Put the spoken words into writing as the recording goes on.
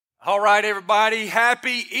All right, everybody,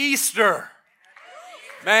 happy Easter.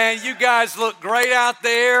 Man, you guys look great out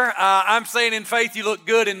there. I'm saying in faith you look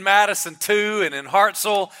good in Madison too, and in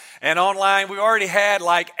Hartselle and online. We already had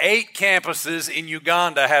like 8 campuses in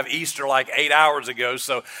Uganda have Easter like 8 hours ago.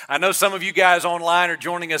 So I know some of you guys online are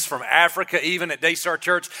joining us from Africa, even at Daystar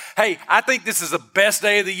Church. Hey, I think this is the best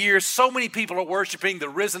day of the year. So many people are worshiping the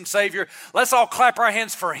risen Savior. Let's all clap our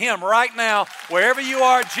hands for Him right now, wherever you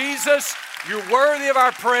are. Jesus, you're worthy of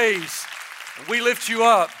our praise. We lift you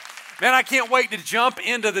up. Man, I can't wait to jump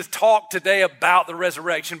into this talk today about the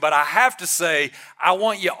resurrection, but I have to say, I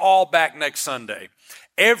want you all back next Sunday.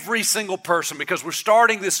 Every single person, because we're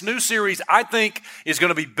starting this new series I think is going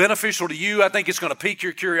to be beneficial to you. I think it's going to pique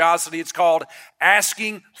your curiosity. It's called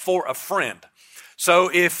Asking for a Friend. So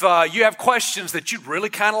if you have questions that you'd really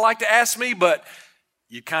kind of like to ask me, but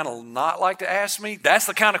you kind of not like to ask me, that's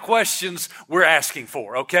the kind of questions we're asking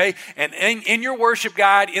for, okay? And in your worship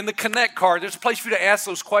guide, in the Connect card, there's a place for you to ask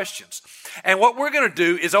those questions. And what we're going to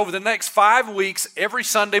do is over the next 5 weeks, every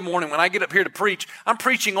Sunday morning when I get up here to preach, I'm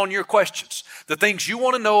preaching on your questions. The things you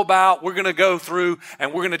want to know about, we're going to go through,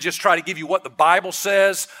 and we're going to just try to give you what the Bible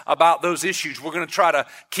says about those issues. We're going to try to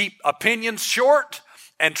keep opinions short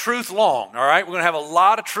and truth long, all right? We're going to have a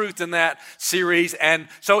lot of truth in that series. And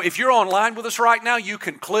so if you're online with us right now, you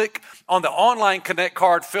can click on the online Connect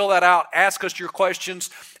card, fill that out, ask us your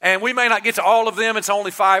questions. And we may not get to all of them. It's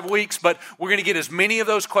only 5 weeks, but we're going to get as many of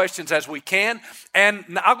those questions as we can.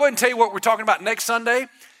 And I'll go ahead and tell you what we're talking about next Sunday.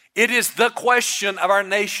 It is the question of our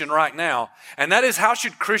nation right now, and that is, how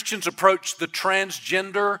should Christians approach the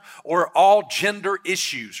transgender or all gender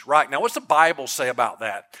issues right now? What's the Bible say about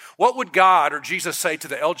that? What would God or Jesus say to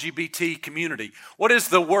the LGBT community? What is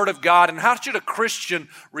the Word of God, and how should a Christian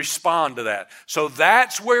respond to that? So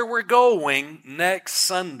that's where we're going next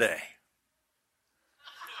Sunday.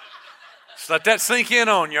 So let that sink in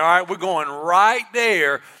on you, all right? We're going right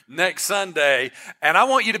there next Sunday, and I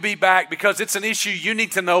want you to be back because it's an issue you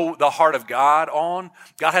need to know the heart of God on.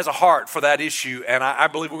 God has a heart for that issue, and I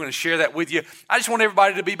believe we're going to share that with you. I just want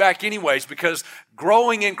everybody to be back anyways, because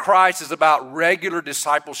growing in Christ is about regular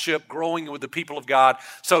discipleship, growing with the people of God.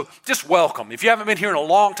 So just welcome. If you haven't been here in a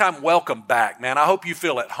long time, welcome back, man. I hope you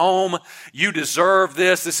feel at home. You deserve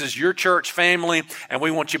this. This is your church family, and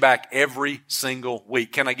we want you back every single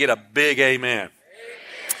week. Can I get a big amen?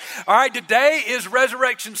 All right, today is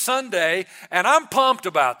Resurrection Sunday, and I'm pumped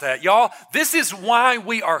about that, y'all. This is why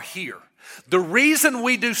we are here. The reason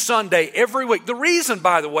we do Sunday every week, the reason,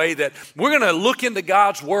 by the way, that we're going to look into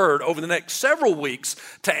God's Word over the next several weeks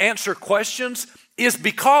to answer questions is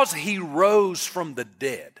because He rose from the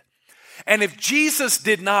dead. And if Jesus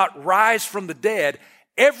did not rise from the dead,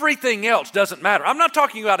 everything else doesn't matter. I'm not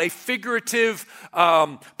talking about a figurative,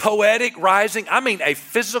 poetic rising. I mean a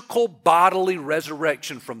physical, bodily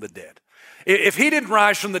resurrection from the dead. If He didn't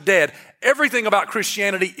rise from the dead, everything about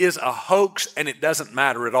Christianity is a hoax and it doesn't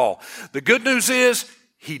matter at all. The good news is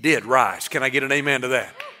He did rise. Can I get an amen to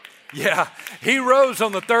that? Yeah, He rose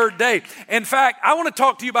on the 3rd day. In fact, I want to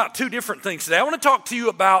talk to you about 2 different things today. I want to talk to you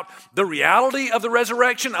about the reality of the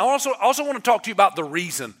resurrection. I also want to talk to you about the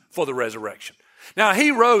reason for the resurrection. Now, He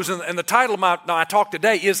rose, and the title of my talk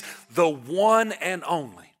today is The One and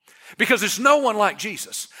Only. Because there's no one like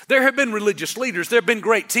Jesus. There have been religious leaders, there have been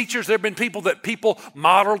great teachers, there have been people that people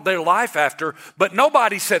modeled their life after, but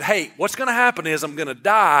nobody said, hey, what's going to happen is I'm going to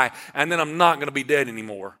die, and then I'm not going to be dead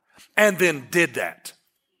anymore, and then did that.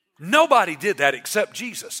 Nobody did that except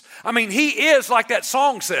Jesus. I mean, He is, like that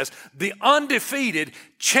song says, the undefeated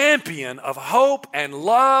champion of hope and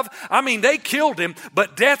love. I mean, they killed Him,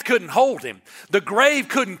 but death couldn't hold Him. The grave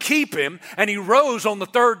couldn't keep Him, and He rose on the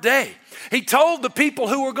 3rd day. He told the people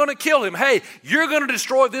who were going to kill Him, hey, you're going to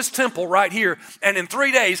destroy this temple right here, and in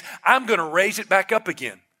 3 days, I'm going to raise it back up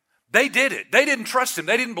again. They did it. They didn't trust Him.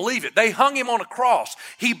 They didn't believe it. They hung Him on a cross.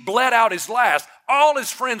 He bled out His last. All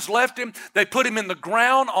His friends left Him. They put Him in the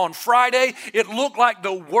ground on Friday. It looked like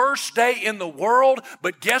the worst day in the world.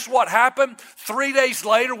 But guess what happened? 3 days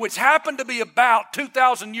later, which happened to be about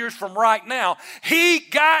 2,000 years from right now, He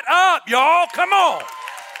got up, y'all. Come on.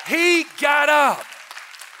 He got up.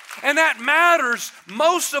 And that matters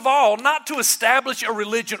most of all, not to establish a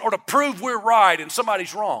religion or to prove we're right and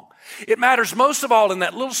somebody's wrong. It matters most of all in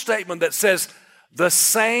that little statement that says, the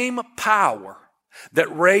same power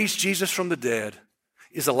that raised Jesus from the dead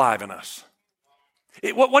is alive in us.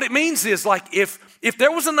 What it means is, like, if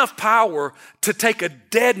there was enough power to take a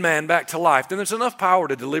dead man back to life, then there's enough power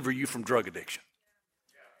to deliver you from drug addiction.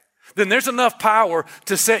 Then there's enough power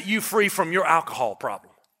to set you free from your alcohol problem.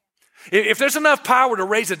 If there's enough power to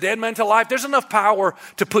raise a dead man to life, there's enough power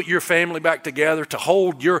to put your family back together, to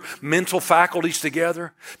hold your mental faculties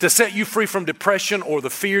together, to set you free from depression or the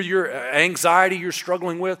fear, your anxiety you're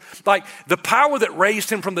struggling with. Like the power that raised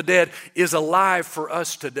him from the dead is alive for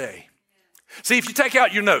us today. See, if you take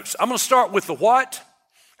out your notes, I'm going to start with the what,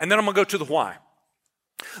 and then I'm going to go to the why.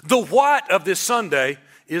 The what of this Sunday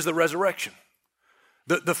is the resurrection.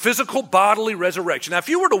 The physical bodily resurrection. Now, if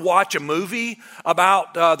you were to watch a movie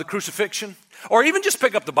about the crucifixion, or even just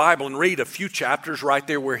pick up the Bible and read a few chapters right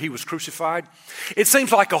there where he was crucified, it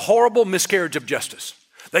seems like a horrible miscarriage of justice.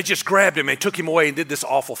 They just grabbed him and took him away and did this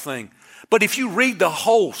awful thing. But if you read the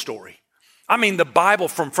whole story, I mean the Bible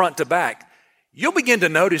from front to back, you'll begin to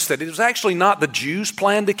notice that it was actually not the Jews'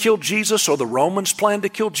 plan to kill Jesus or the Romans' plan to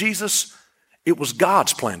kill Jesus. It was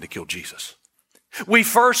God's plan to kill Jesus. We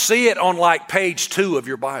first see it on like page 2 of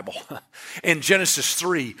your Bible. In Genesis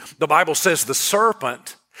 3, the Bible says the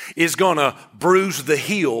serpent is going to bruise the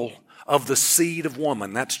heel of the seed of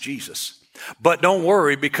woman. That's Jesus. But don't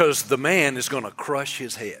worry, because the man is going to crush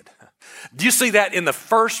his head. Do you see that in the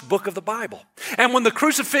first book of the Bible? And when the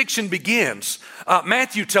crucifixion begins,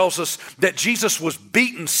 Matthew tells us that Jesus was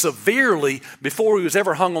beaten severely before he was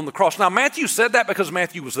ever hung on the cross. Now, Matthew said that because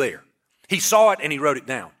Matthew was there. He saw it and he wrote it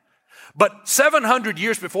down. But 700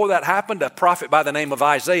 years before that happened, a prophet by the name of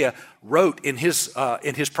Isaiah wrote in his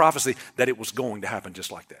prophecy that it was going to happen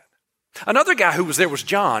just like that. Another guy who was there was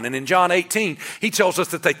John, and in John 18, he tells us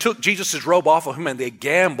that they took Jesus' robe off of him and they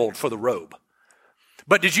gambled for the robe.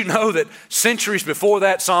 But did you know that centuries before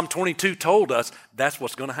that, Psalm 22 told us that's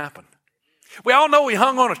what's going to happen? We all know he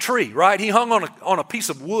hung on a tree, right? He hung on a piece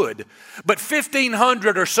of wood. But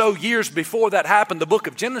 1,500 or so years before that happened, the book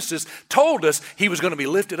of Genesis told us he was going to be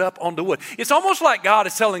lifted up onto wood. It's almost like God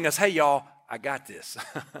is telling us, hey, y'all, I got this.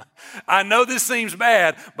 I know this seems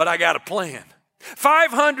bad, but I got a plan.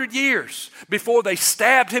 500 years before they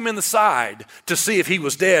stabbed him in the side to see if he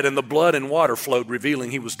was dead, and the blood and water flowed,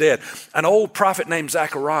 revealing he was dead, an old prophet named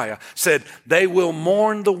Zechariah said, they will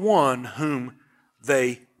mourn the one whom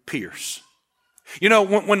they pierce. You know,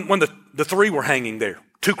 when the three were hanging there,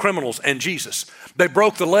 2 criminals and Jesus, they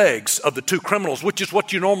broke the legs of the 2 criminals, which is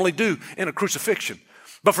what you normally do in a crucifixion.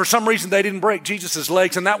 But for some reason, they didn't break Jesus'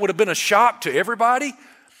 legs, and that would have been a shock to everybody,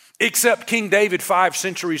 except King David 5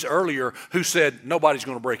 centuries earlier, who said, nobody's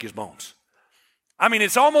going to break his bones. I mean,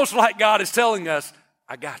 it's almost like God is telling us,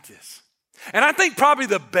 I got this. And I think probably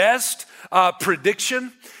the best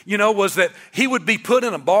prediction, was that he would be put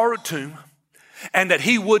in a borrowed tomb, and that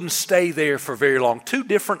he wouldn't stay there for very long. 2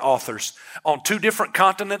 different authors on 2 different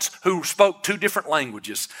continents who spoke 2 different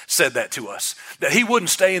languages said that to us, that he wouldn't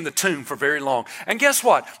stay in the tomb for very long. And guess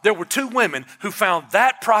what? There were 2 women who found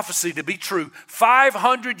that prophecy to be true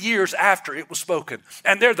 500 years after it was spoken.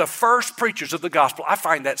 And they're the first preachers of the gospel. I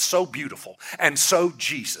find that so beautiful and so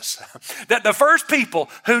Jesus. That the first people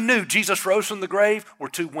who knew Jesus rose from the grave were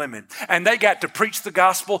 2 women. And they got to preach the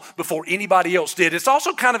gospel before anybody else did. It's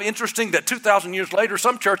also kind of interesting that 2,000 years later,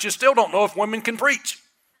 some churches still don't know if women can preach.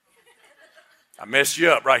 I messed you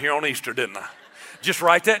up right here on Easter, didn't I? Just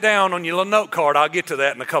write that down on your little note card. I'll get to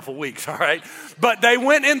that in a couple weeks, all right? But they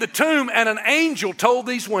went in the tomb, and an angel told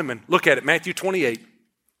these women, look at it, Matthew 28.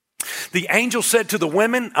 The angel said to the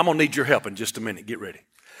women, I'm going to need your help in just a minute. Get ready.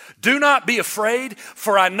 Do not be afraid,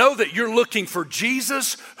 for I know that you're looking for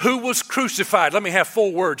Jesus who was crucified. Let me have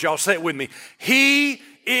 4 words. Y'all say it with me. He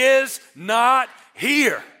is not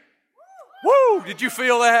here. Woo! Did you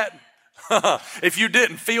feel that? If you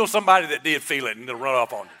didn't, feel somebody that did feel it and it'll run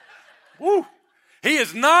off on you. Woo! He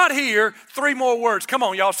is not here. 3 more words. Come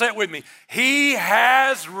on, y'all, say it with me. He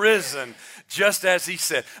has risen, just as he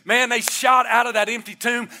said. Man, they shot out of that empty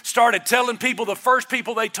tomb, started telling people. The first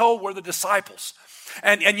people they told were the disciples.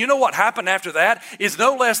 And you know what happened after that? Is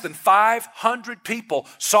no less than 500 people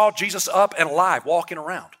saw Jesus up and alive, walking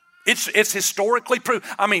around. It's historically proved.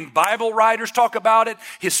 I mean, Bible writers talk about it.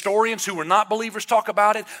 Historians who were not believers talk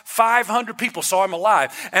about it. 500 people saw him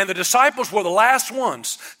alive. And the disciples were the last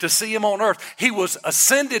ones to see him on earth. He was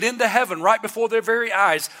ascended into heaven right before their very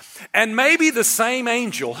eyes. And maybe the same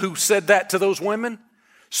angel who said that to those women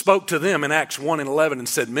spoke to them in Acts 1:11 and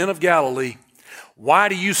said, Men of Galilee, why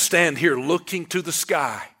do you stand here looking to the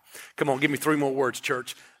sky? Come on, give me 3 more words,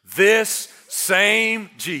 church. This same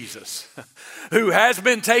Jesus who has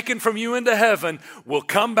been taken from you into heaven will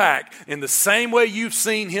come back in the same way you've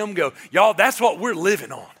seen him go. Y'all, that's what we're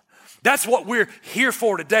living on. That's what we're here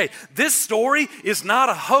for today. This story is not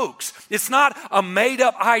a hoax. It's not a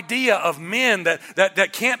made-up idea of men that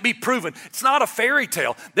can't be proven. It's not a fairy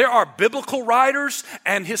tale. There are biblical writers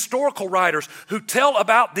and historical writers who tell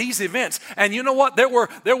about these events. And you know what? There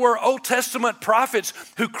were Old Testament prophets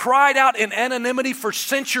who cried out in anonymity for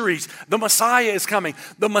centuries, the Messiah is coming,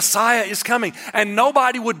 the Messiah is coming. And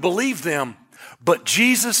nobody would believe them. But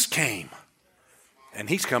Jesus came, and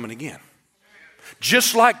he's coming again.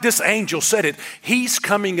 Just like this angel said it, he's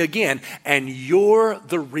coming again, and you're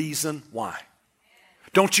the reason why.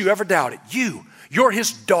 Don't you ever doubt it. You're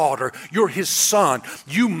his daughter, you're his son,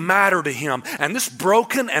 you matter to him. And this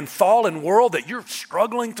broken and fallen world that you're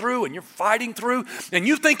struggling through and you're fighting through, and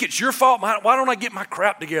you think it's your fault, why don't I get my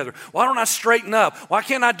crap together? Why don't I straighten up? Why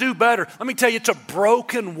can't I do better? Let me tell you, it's a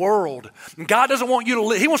broken world. And God doesn't want you to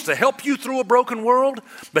live. He wants to help you through a broken world,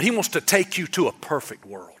 but he wants to take you to a perfect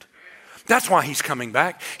world. That's why he's coming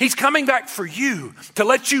back. He's coming back for you to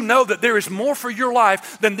let you know that there is more for your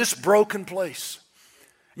life than this broken place.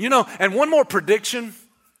 You know, and one more prediction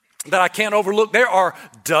that I can't overlook. There are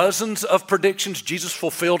dozens of predictions Jesus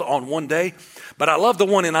fulfilled on one day, but I love the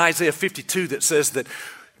one in Isaiah 52 that says that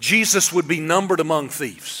Jesus would be numbered among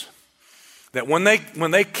thieves. That when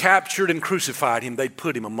they captured and crucified him, they'd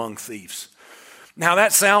put him among thieves. Now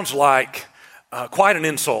that sounds like quite an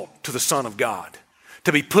insult to the Son of God,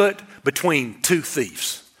 to be put between two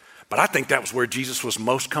thieves. But I think that was where Jesus was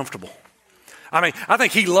most comfortable. I mean, I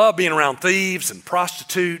think he loved being around thieves and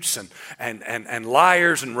prostitutes and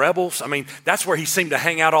liars and rebels. I mean, that's where he seemed to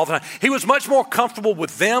hang out all the time. He was much more comfortable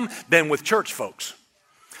with them than with church folks.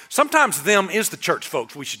 Sometimes them is the church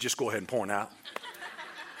folks we should just go ahead and point out.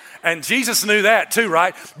 And Jesus knew that too,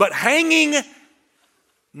 right? But hanging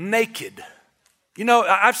naked. You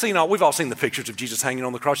know, we've all seen the pictures of Jesus hanging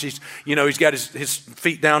on the cross. He's got his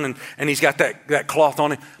feet down and he's got that cloth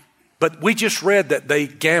on him. But we just read that they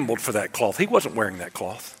gambled for that cloth. He wasn't wearing that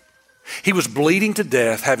cloth. He was bleeding to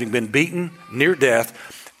death, having been beaten near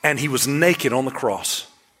death, and he was naked on the cross.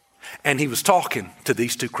 And he was talking to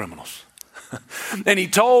these two criminals. And he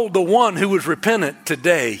told the one who was repentant,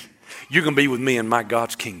 today, you're going to be with me in my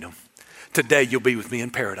God's kingdom. Today, you'll be with me in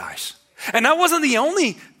paradise. And that wasn't the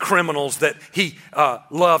only criminals that he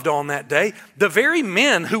loved on that day. The very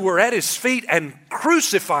men who were at his feet and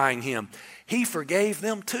crucifying him, he forgave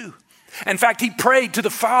them too. In fact, he prayed to the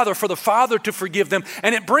Father for the Father to forgive them.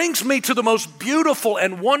 And it brings me to the most beautiful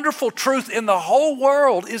and wonderful truth in the whole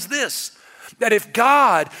world is this, that if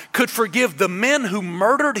God could forgive the men who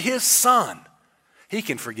murdered his son, he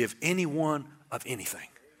can forgive anyone of anything.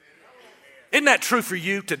 Isn't that true for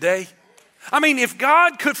you today? I mean, if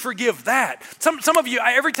God could forgive that, some of you,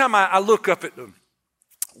 every time I look up at them,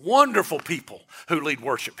 wonderful people who lead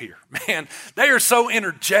worship here. Man, they are so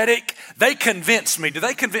energetic. They convince me.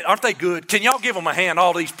 Aren't they good? Can y'all give them a hand?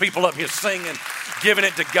 All these people up here singing, giving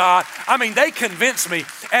it to God. I mean, they convince me.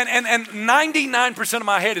 And 99% of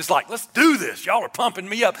my head is like, let's do this. Y'all are pumping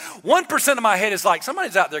me up. 1% of my head is like,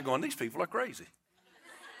 somebody's out there going, these people are crazy.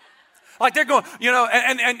 Like they're going,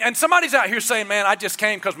 and somebody's out here saying, man, I just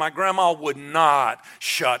came because my grandma would not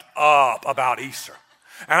shut up about Easter.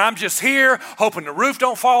 And I'm just here hoping the roof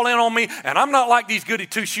don't fall in on me. And I'm not like these goody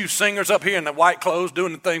two-shoes singers up here in the white clothes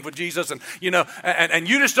doing the thing for Jesus. And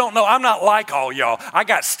you just don't know. I'm not like all y'all. I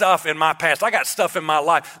got stuff in my past. I got stuff in my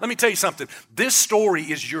life. Let me tell you something. This story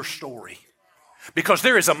is your story. Because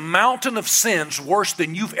there is a mountain of sins worse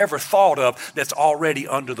than you've ever thought of that's already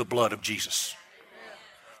under the blood of Jesus.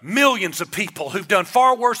 Millions of people who've done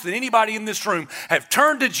far worse than anybody in this room have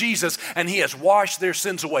turned to Jesus and he has washed their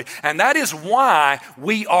sins away. And that is why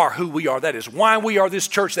we are who we are. That is why we are this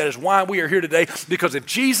church. That is why we are here today. Because if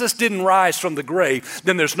Jesus didn't rise from the grave,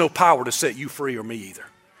 then there's no power to set you free or me either.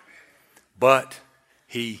 But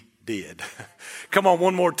he did. Come on,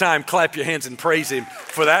 one more time, clap your hands and praise him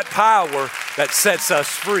for that power that sets us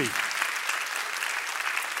free.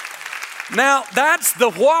 Now, that's the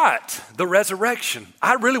what, the resurrection.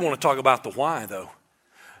 I really want to talk about the why, though.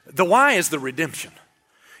 The why is the redemption.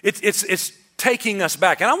 It's taking us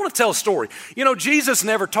back. And I want to tell a story. You know, Jesus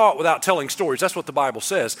never taught without telling stories. That's what the Bible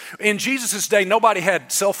says. In Jesus' day, nobody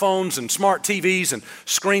had cell phones and smart TVs and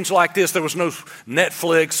screens like this. There was no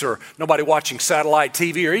Netflix or nobody watching satellite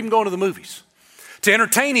TV or even going to the movies. To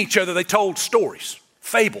entertain each other, they told stories.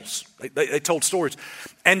 Fables. They told stories.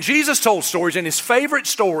 And Jesus told stories, and his favorite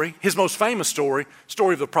story, his most famous story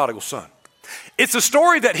of the prodigal son. It's a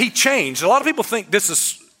story that he changed. A lot of people think this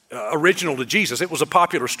is original to Jesus. It was a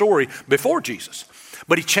popular story before Jesus,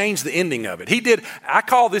 but he changed the ending of it. I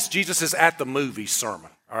call this Jesus' at the movies sermon.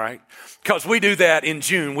 all right? Because we do that in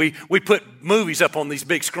June. We put movies up on these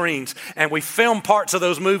big screens, and we film parts of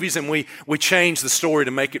those movies, and we change the story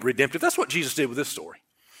to make it redemptive. That's what Jesus did with this story.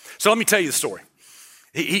 So let me tell you the story.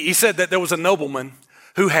 He said that there was a nobleman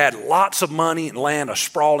who had lots of money and land, a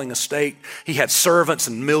sprawling estate. He had servants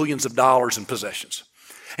and millions of dollars in possessions.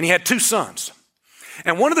 And he had 2 sons.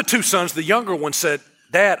 And one of the 2 sons, the younger one, said,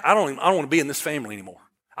 Dad, I don't want to be in this family anymore.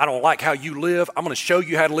 I don't like how you live. I'm going to show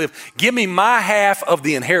you how to live. Give me my half of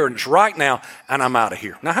the inheritance right now, and I'm out of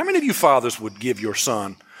here. Now, how many of you fathers would give your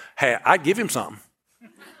son half? I'd give him something.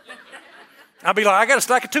 I'd be like, I got a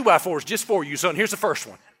stack of 2x4s just for you, son. Here's the first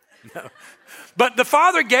one. No. But the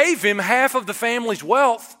father gave him half of the family's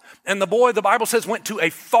wealth, and the boy, the Bible says, went to a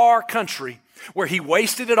far country where he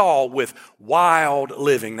wasted it all with wild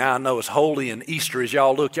living. Now, I know it's holy and Easter as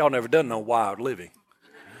y'all look. Y'all never done no wild living.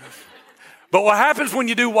 But what happens when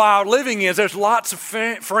you do wild living is there's lots of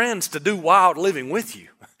friends to do wild living with you.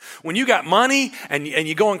 When you got money and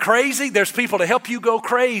you're going crazy, there's people to help you go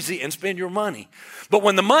crazy and spend your money. But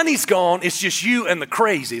when the money's gone, it's just you and the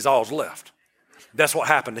crazy is all's left. That's what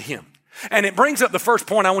happened to him. And it brings up the first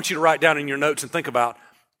point I want you to write down in your notes and think about.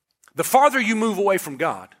 The farther you move away from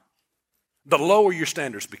God, the lower your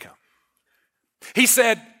standards become. He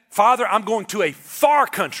said, Father, I'm going to a far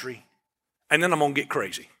country, and then I'm going to get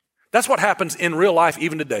crazy. That's what happens in real life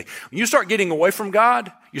even today. When you start getting away from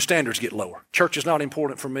God, your standards get lower. Church is not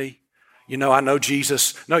important for me. You know, I know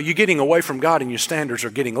Jesus. No, you're getting away from God and your standards are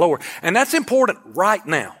getting lower. And that's important right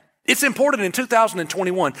now. It's important in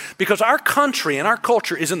 2021 because our country and our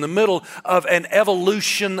culture is in the middle of an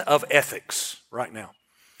evolution of ethics right now.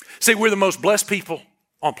 See, we're the most blessed people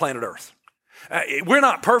on planet Earth. We're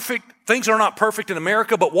not perfect. Things are not perfect in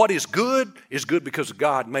America, but what is good because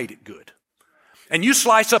God made it good. And you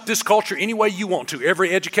slice up this culture any way you want to.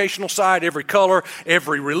 Every educational side, every color,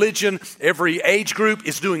 every religion, every age group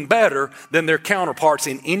is doing better than their counterparts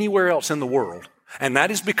in anywhere else in the world. And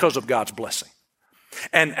that is because of God's blessing.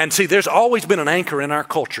 And see, there's always been an anchor in our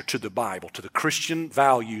culture to the Bible, to the Christian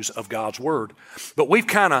values of God's Word. But we've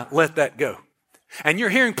kind of let that go. And you're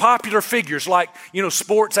hearing popular figures like,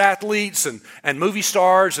 sports athletes and movie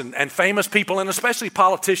stars and famous people, and especially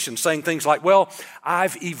politicians saying things like, well,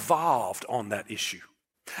 I've evolved on that issue.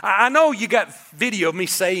 I know you got video of me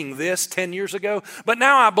saying this 10 years ago, but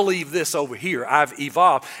now I believe this over here. I've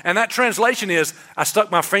evolved. And that translation is, I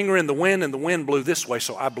stuck my finger in the wind and the wind blew this way,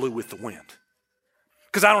 so I blew with the wind.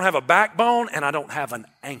 Because I don't have a backbone and I don't have an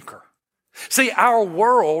anchor. See, our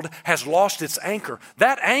world has lost its anchor.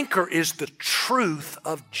 That anchor is the truth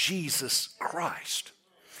of Jesus Christ.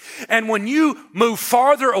 And when you move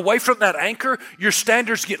farther away from that anchor, your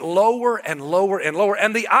standards get lower and lower and lower.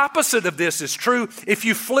 And the opposite of this is true. If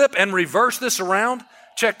you flip and reverse this around,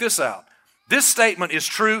 check this out. This statement is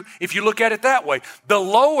true if you look at it that way. The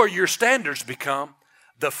lower your standards become,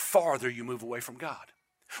 the farther you move away from God.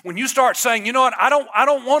 When you start saying, you know what, I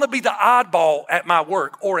don't want to be the oddball at my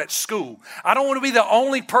work or at school. I don't want to be the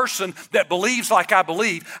only person that believes like I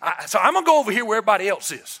believe. So I'm going to go over here where everybody else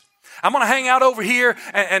is. I'm going to hang out over here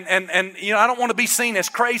and I don't want to be seen as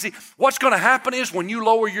crazy. What's going to happen is when you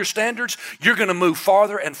lower your standards, you're going to move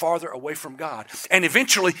farther and farther away from God. And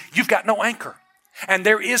eventually, you've got no anchor. And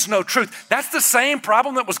there is no truth. That's the same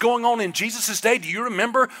problem that was going on in Jesus' day. Do you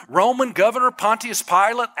remember Roman governor Pontius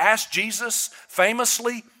Pilate asked Jesus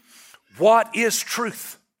famously, what is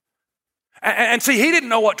truth? And see, he didn't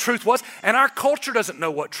know what truth was, and our culture doesn't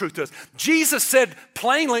know what truth is. Jesus said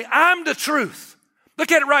plainly, I'm the truth.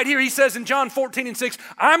 Look at it right here. He says in John 14:6,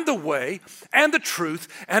 I'm the way and the truth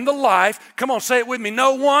and the life. Come on, say it with me.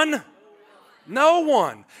 No one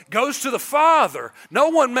goes to the Father. No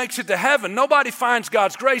one makes it to heaven. Nobody finds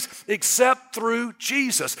God's grace except through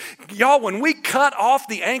Jesus. Y'all, when we cut off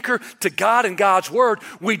the anchor to God and God's Word,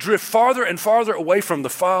 we drift farther and farther away from the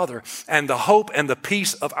Father and the hope and the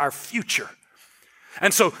peace of our future.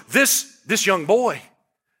 And so this young boy,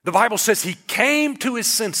 the Bible says he came to his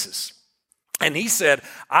senses and he said,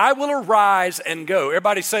 I will arise and go.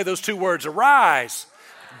 Everybody say those two words, arise,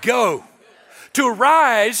 go. To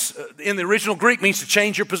arise in the original Greek means to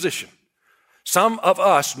change your position. Some of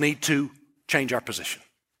us need to change our position.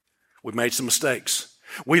 We've made some mistakes.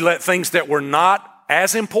 We let things that were not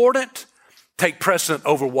as important take precedent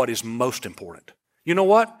over what is most important. You know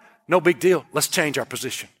what? No big deal. Let's change our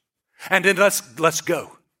position. And then let's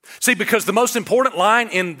go. See, because the most important line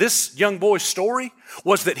in this young boy's story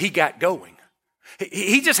was that he got going.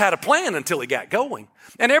 He just had a plan until he got going.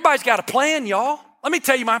 And everybody's got a plan, y'all. Let me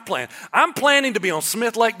tell you my plan. I'm planning to be on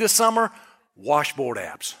Smith Lake this summer, washboard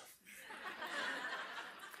abs.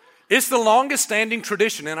 It's the longest standing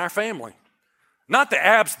tradition in our family. Not the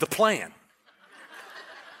abs, the plan.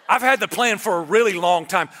 I've had the plan for a really long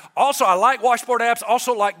time. Also, I like washboard apps,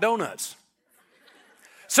 also like donuts.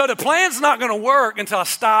 So the plan's not going to work until I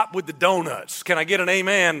stop with the donuts. Can I get an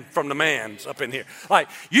amen from the mans up in here? Like,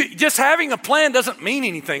 just having a plan doesn't mean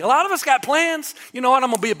anything. A lot of us got plans. You know what? I'm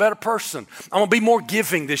going to be a better person. I'm going to be more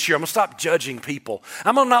giving this year. I'm going to stop judging people.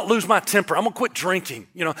 I'm going to not lose my temper. I'm going to quit drinking.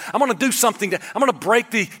 You know, I'm going to do something I'm going to break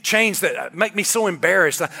the chains that make me so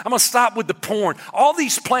embarrassed. I'm going to stop with the porn. All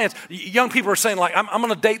these plans. Young people are saying, like, I'm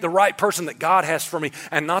going to date the right person that God has for me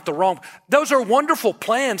and not the wrong. Those are wonderful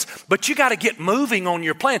plans, but you got to get moving on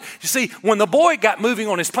your plan. You see, when the boy got moving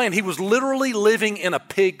on his plan, he was literally living in a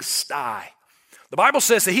pigsty. The Bible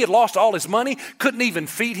says that he had lost all his money, couldn't even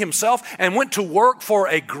feed himself, and went to work for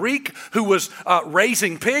a Greek who was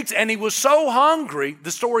raising pigs, and he was so hungry,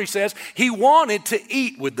 the story says, he wanted to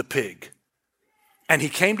eat with the pig. And he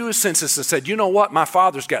came to his senses and said, you know what? My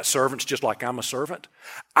father's got servants just like I'm a servant.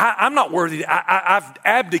 I'm not worthy. I've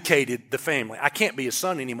abdicated the family. I can't be his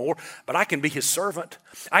son anymore, but I can be his servant.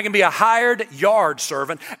 I can be a hired yard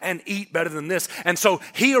servant and eat better than this. And so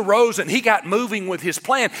he arose and he got moving with his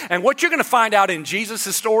plan. And what you're going to find out in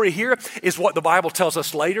Jesus' story here is what the Bible tells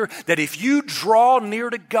us later, that if you draw near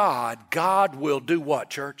to God, God will do what,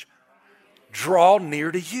 church? Draw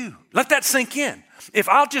near to you. Let that sink in. If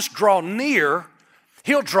I'll just draw near,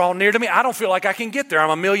 He'll draw near to me. I don't feel like I can get there. I'm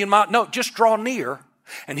a million miles. No, just draw near,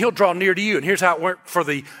 and he'll draw near to you. And here's how it worked for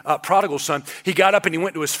the prodigal son. He got up and he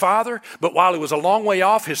went to his father, but while he was a long way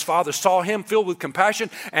off, his father saw him filled with compassion,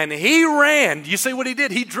 and he ran. You see what he did?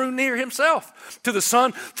 He drew near himself to the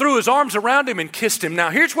son, threw his arms around him, and kissed him. Now,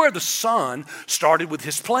 here's where the son started with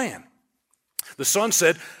his plan. The son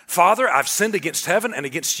said, Father, I've sinned against heaven and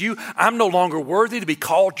against you. I'm no longer worthy to be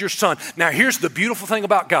called your son. Now, here's the beautiful thing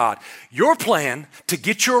about God. Your plan to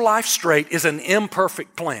get your life straight is an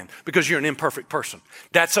imperfect plan because you're an imperfect person.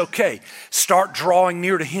 That's okay. Start drawing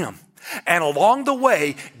near to him. And along the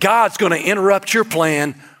way, God's going to interrupt your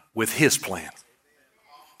plan with his plan.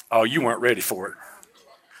 Oh, you weren't ready for it.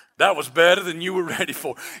 That was better than you were ready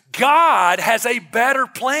for. God has a better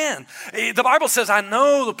plan. The Bible says, I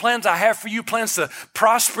know the plans I have for you, plans to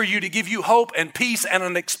prosper you, to give you hope and peace and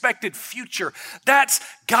an expected future. That's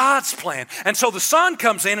God's plan. And so the son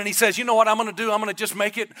comes in and he says, you know what I'm going to do? I'm going to just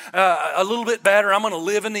make it a little bit better. I'm going to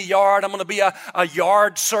live in the yard. I'm going to be a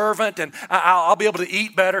yard servant, and I'll be able to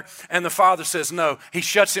eat better. And the father says, no. He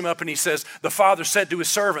shuts him up and he says, the father said to his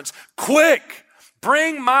servants, quick,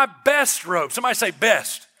 bring my best robe. Somebody say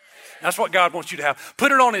best. That's what God wants you to have.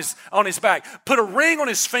 Put it on his back. Put a ring on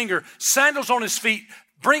his finger, sandals on his feet.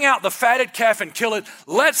 Bring out the fatted calf and kill it.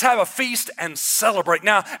 Let's have a feast and celebrate.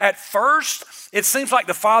 Now, at first, it seems like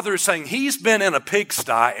the father is saying he's been in a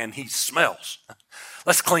pigsty and he smells.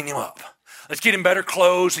 Let's clean him up. Let's get him better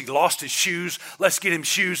clothes. He lost his shoes. Let's get him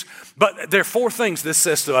shoes. But there are 4 things this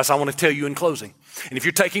says to us I want to tell you in closing. And if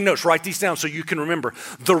you're taking notes, write these down so you can remember.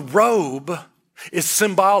 The robe is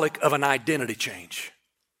symbolic of an identity change.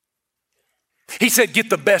 He said, get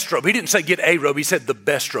the best robe. He didn't say get a robe. He said the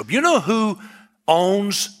best robe. You know who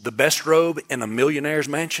owns the best robe in a millionaire's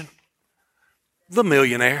mansion? The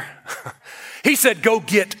millionaire. He said, go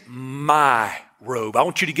get my robe. I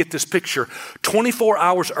want you to get this picture. 24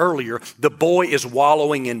 hours earlier, the boy is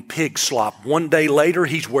wallowing in pig slop. 1 day later,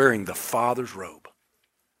 he's wearing the father's robe.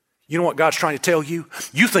 You know what God's trying to tell you?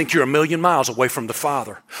 You think you're a million miles away from the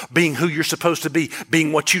Father, being who you're supposed to be,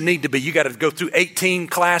 being what you need to be. You got to go through 18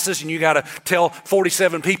 classes and you got to tell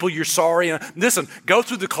 47 people you're sorry. And listen, go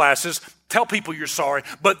through the classes, tell people you're sorry.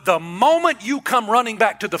 But the moment you come running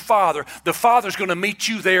back to the Father's going to meet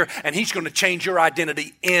you there and he's going to change your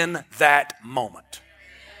identity in that moment.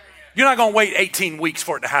 You're not going to wait 18 weeks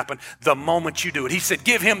for it to happen the moment you do it. He said,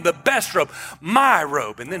 give him the best robe, my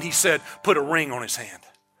robe. And then he said, put a ring on his hand.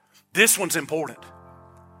 This one's important.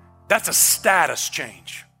 That's a status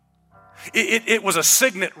change. It was a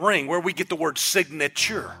signet ring where we get the word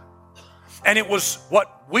signature. And it was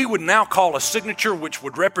what we would now call a signature, which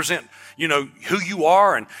would represent, who you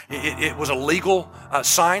are. And it was a legal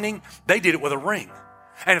signing. They did it with a ring.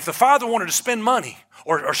 And if the father wanted to spend money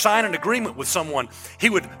or sign an agreement with someone, he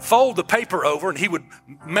would fold the paper over and he would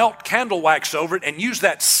melt candle wax over it and use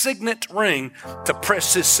that signet ring to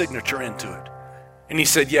press his signature into it. And he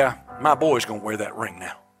said, yeah, my boy's going to wear that ring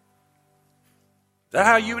now. Is that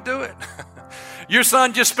how you would do it? Your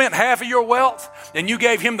son just spent half of your wealth and you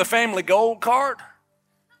gave him the family gold card?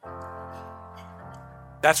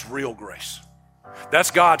 That's real grace.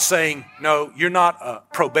 That's God saying, no, you're not a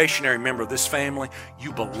probationary member of this family.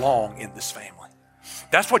 You belong in this family.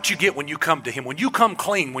 That's what you get when you come to him. When you come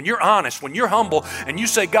clean, when you're honest, when you're humble, and you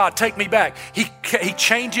say, God, take me back, he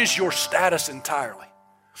changes your status entirely.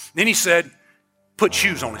 Then he said, put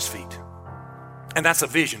shoes on his feet. And that's a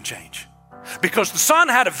vision change. Because the son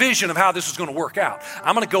had a vision of how this was going to work out.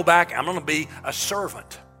 I'm going to go back, I'm going to be a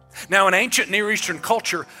servant. Now, in ancient Near Eastern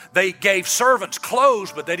culture, they gave servants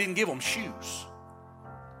clothes, but they didn't give them shoes.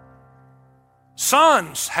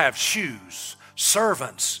 Sons have shoes.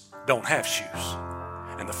 Servants don't have shoes.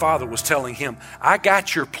 And the father was telling him, I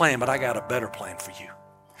got your plan, but I got a better plan for you.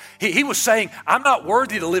 He was saying, I'm not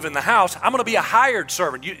worthy to live in the house. I'm going to be a hired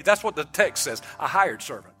servant. That's what the text says, a hired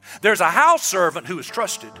servant. There's a house servant who is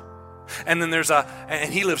trusted, and then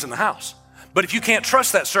and he lives in the house. But if you can't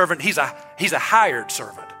trust that servant, he's a hired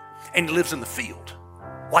servant, and he lives in the field,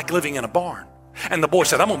 like living in a barn. And the boy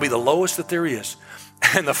said, I'm going to be the lowest that there is.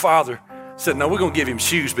 And the father said, no, we're going to give him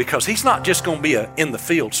shoes, because he's not just going to be a in the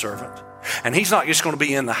field servant, and he's not just going to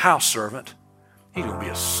be in the house servant. He's going to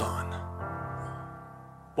be a son.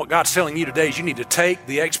 What God's telling you today is you need to take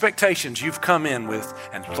the expectations you've come in with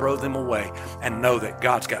and throw them away and know that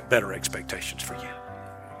God's got better expectations for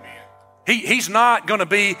you. He's not going to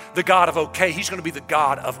be the God of okay. He's going to be the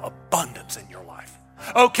God of abundance in your life.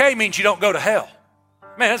 Okay means you don't go to hell.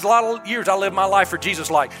 Man, there's a lot of years I lived my life for Jesus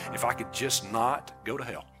like, if I could just not go to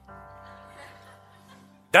hell.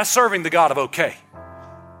 That's serving the God of okay.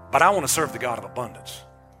 But I want to serve the God of abundance.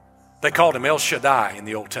 They called him El Shaddai in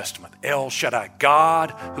the Old Testament. El Shaddai, God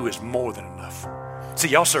who is more than enough. See,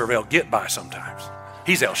 y'all serve El Get By sometimes.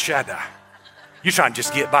 He's El Shaddai. You're trying to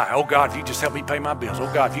just get by. Oh, God, if you just help me pay my bills.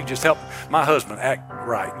 Oh, God, if you just help my husband act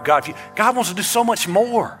right. God wants to do so much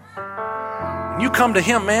more. When you come to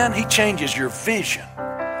him, man, he changes your vision.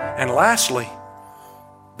 And lastly,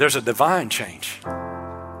 there's a divine change.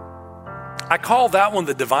 I call that one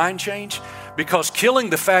the divine change because killing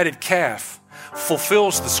the fatted calf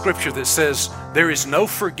fulfills the scripture that says there is no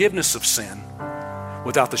forgiveness of sin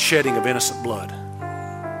without the shedding of innocent blood.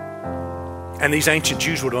 And these ancient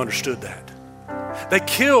Jews would have understood that. They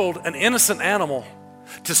killed an innocent animal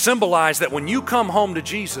to symbolize that when you come home to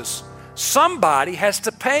Jesus, somebody has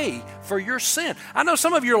to pay for your sin. I know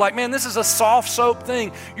some of you are like, man, this is a soft soap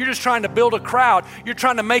thing. You're just trying to build a crowd. You're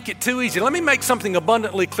trying to make it too easy. Let me make something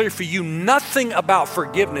abundantly clear for you. Nothing about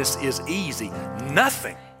forgiveness is easy.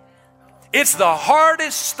 Nothing. It's the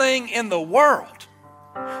hardest thing in the world.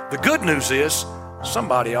 The good news is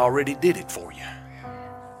somebody already did it for you.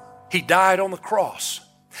 He died on the cross.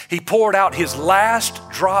 He poured out his last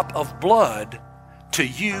drop of blood to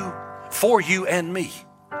you, for you and me.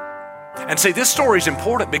 And see, this story is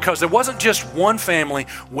important because there wasn't just one family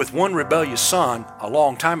with one rebellious son a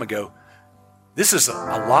long time ago. This is a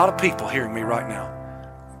lot of people hearing me right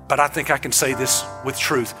now. But I think I can say this with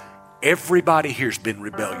truth. Everybody here has been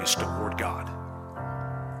rebellious toward God.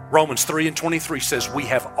 Romans 3:23 says, we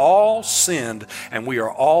have all sinned and we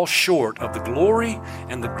are all short of the glory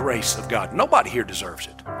and the grace of God. Nobody here deserves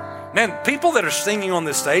it. Man, people that are singing on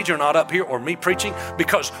this stage are not up here or me preaching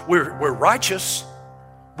because we're righteous.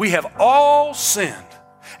 We have all sinned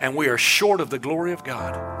and we are short of the glory of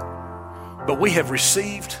God. But we have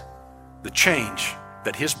received the change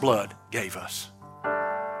that his blood gave us.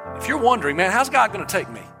 If you're wondering, man, how's God going to take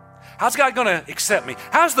me? How's God going to accept me?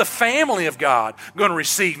 How's the family of God going to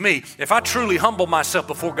receive me if I truly humble myself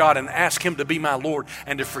before God and ask him to be my Lord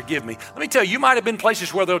and to forgive me? Let me tell you, you might have been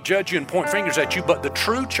places where they'll judge you and point fingers at you, but the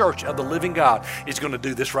true church of the living God is going to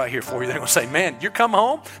do this right here for you. They're going to say, man, you come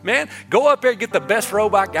home, man, go up there and get the best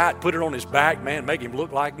robe I got, put it on his back, man, make him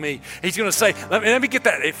look like me. He's going to say, let me get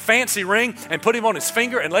that fancy ring and put him on his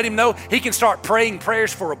finger and let him know he can start praying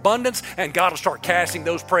prayers for abundance and God will start casting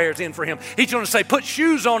those prayers in for him. He's going to say, put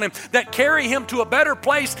shoes on him that carry him to a better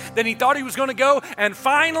place than he thought he was going to go. And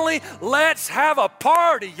finally, let's have a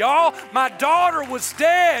party, y'all. My daughter was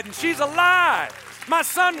dead and she's alive. My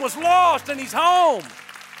son was lost and he's home.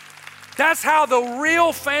 That's how the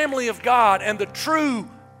real family of God and the true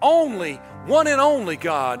only, one and only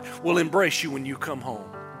God will embrace you when you come home.